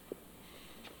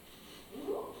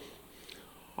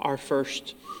Our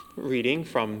first reading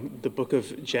from the book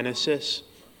of Genesis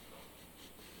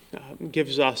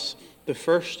gives us the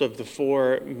first of the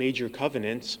four major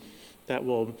covenants that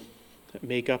will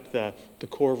make up the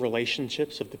core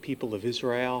relationships of the people of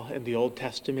Israel in the Old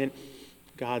Testament.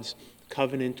 God's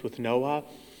covenant with Noah,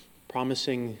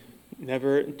 promising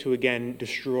never to again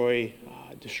destroy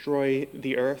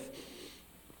the earth.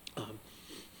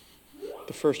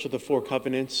 The first of the four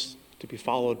covenants to be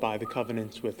followed by the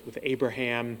covenants with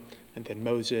Abraham and then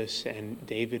Moses and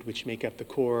David, which make up the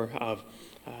core of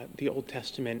the Old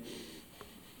Testament.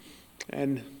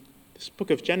 And this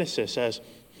book of Genesis, as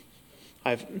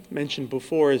I've mentioned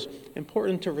before, is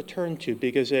important to return to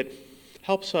because it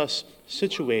helps us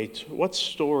situate what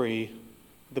story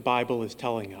the Bible is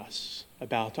telling us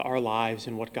about our lives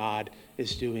and what God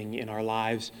is doing in our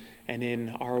lives and in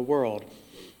our world.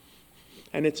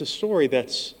 And it's a story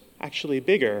that's actually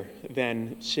bigger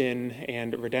than sin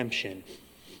and redemption.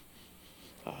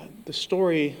 The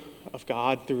story of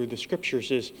God through the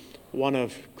scriptures is one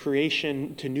of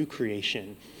creation to new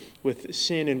creation, with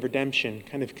sin and redemption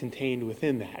kind of contained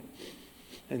within that.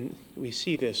 And we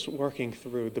see this working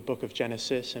through the book of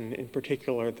Genesis, and in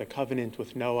particular the covenant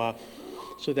with Noah,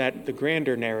 so that the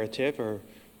grander narrative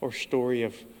or story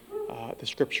of the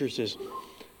scriptures is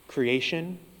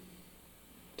creation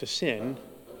to sin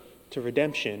to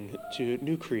redemption to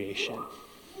new creation.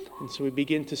 And so we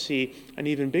begin to see an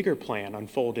even bigger plan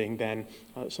unfolding than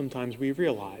sometimes we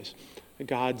realize.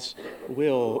 God's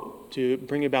will to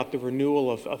bring about the renewal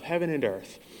of heaven and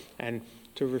earth and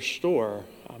to restore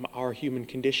our human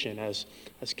condition as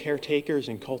caretakers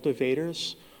and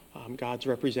cultivators, God's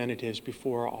representatives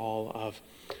before all of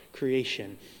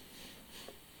creation.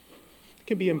 It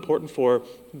can be important for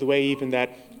the way even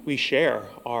that we share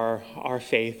our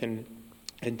faith and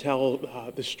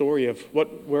tell the story of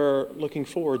what we're looking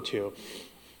forward to,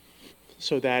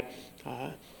 so that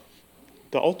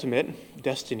the ultimate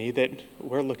destiny that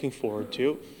we're looking forward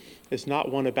to is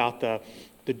not one about the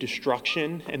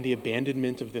destruction and the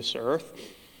abandonment of this earth,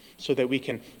 so that we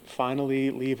can finally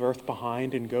leave earth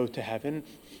behind and go to heaven.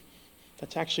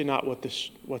 That's actually not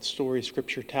what story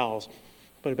Scripture tells,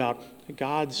 but about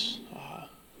God's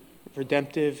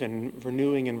redemptive and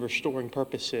renewing and restoring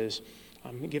purposes,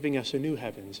 giving us a new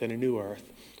heavens and a new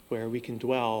earth where we can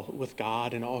dwell with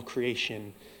God and all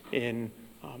creation in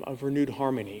a renewed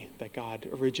harmony that God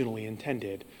originally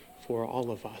intended for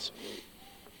all of us.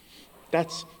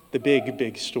 That's the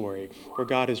big story, where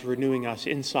God is renewing us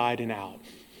inside and out,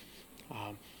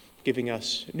 giving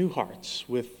us new hearts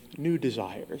with new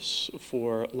desires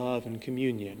for love and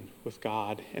communion with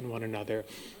God and one another.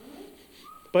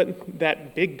 But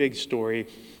that big story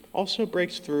also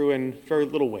breaks through in very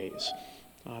little ways.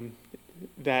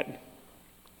 That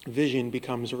vision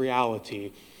becomes a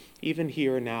reality, even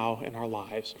here and now in our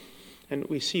lives. And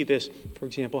we see this, for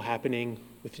example, happening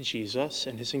with Jesus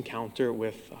and his encounter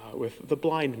with the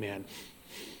blind man.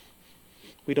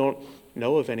 We don't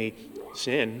know of any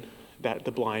sin that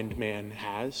the blind man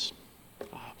has,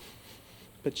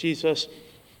 but Jesus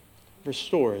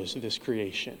restores this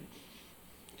creation.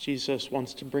 Jesus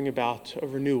wants to bring about a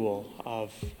renewal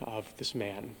of this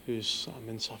man who's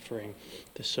been suffering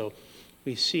this. So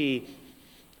we see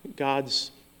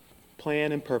God's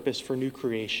plan and purpose for new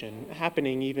creation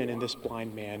happening even in this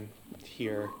blind man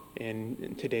here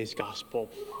in today's gospel.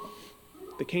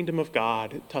 The kingdom of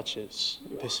God touches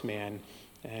this man,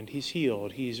 and he's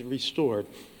healed, he's restored.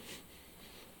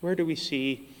 Where do we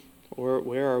see, or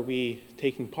where are we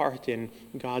taking part in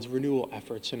God's renewal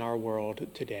efforts in our world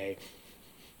today?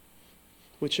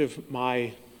 Which of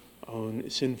my own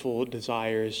sinful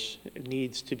desires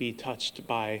needs to be touched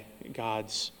by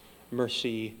God's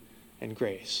mercy and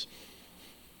grace?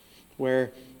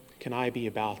 Where can I be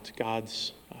about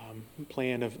God's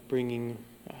plan of bringing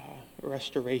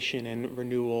restoration and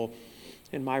renewal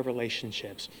in my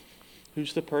relationships?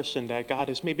 Who's the person that God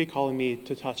is maybe calling me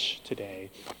to touch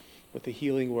today with a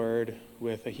healing word,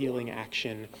 with a healing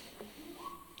action?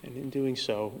 And in doing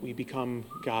so, we become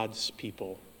God's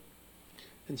people.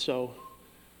 And so,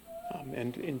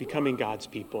 and in becoming God's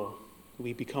people,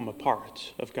 we become a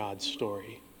part of God's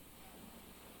story.